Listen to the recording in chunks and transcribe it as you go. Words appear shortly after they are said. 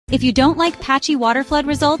If you don't like patchy water flood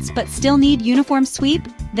results but still need uniform sweep,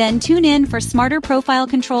 then tune in for smarter profile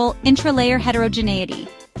control intra-layer heterogeneity.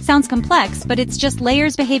 Sounds complex, but it's just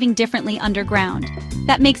layers behaving differently underground.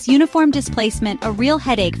 That makes uniform displacement a real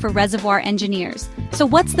headache for reservoir engineers. So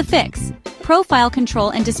what's the fix? Profile control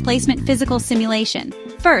and displacement physical simulation.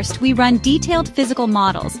 First, we run detailed physical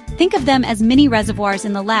models. Think of them as mini reservoirs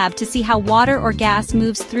in the lab to see how water or gas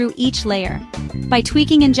moves through each layer. By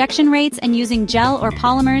tweaking injection rates and using gel or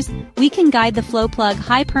polymers, we can guide the flow plug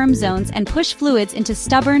high perm zones and push fluids into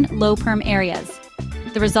stubborn, low perm areas.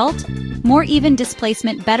 The result? More even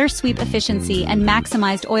displacement, better sweep efficiency, and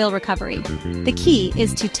maximized oil recovery. The key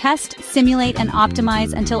is to test, simulate, and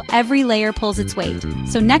optimize until every layer pulls its weight.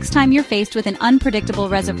 So next time you're faced with an unpredictable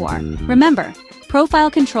reservoir, remember,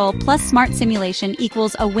 profile control plus smart simulation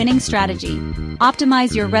equals a winning strategy.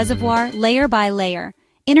 Optimize your reservoir layer by layer.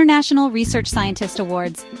 International Research Scientist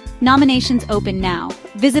Awards. Nominations open now.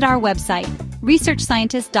 Visit our website,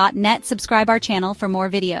 researchscientist.net. Subscribe our channel for more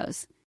videos.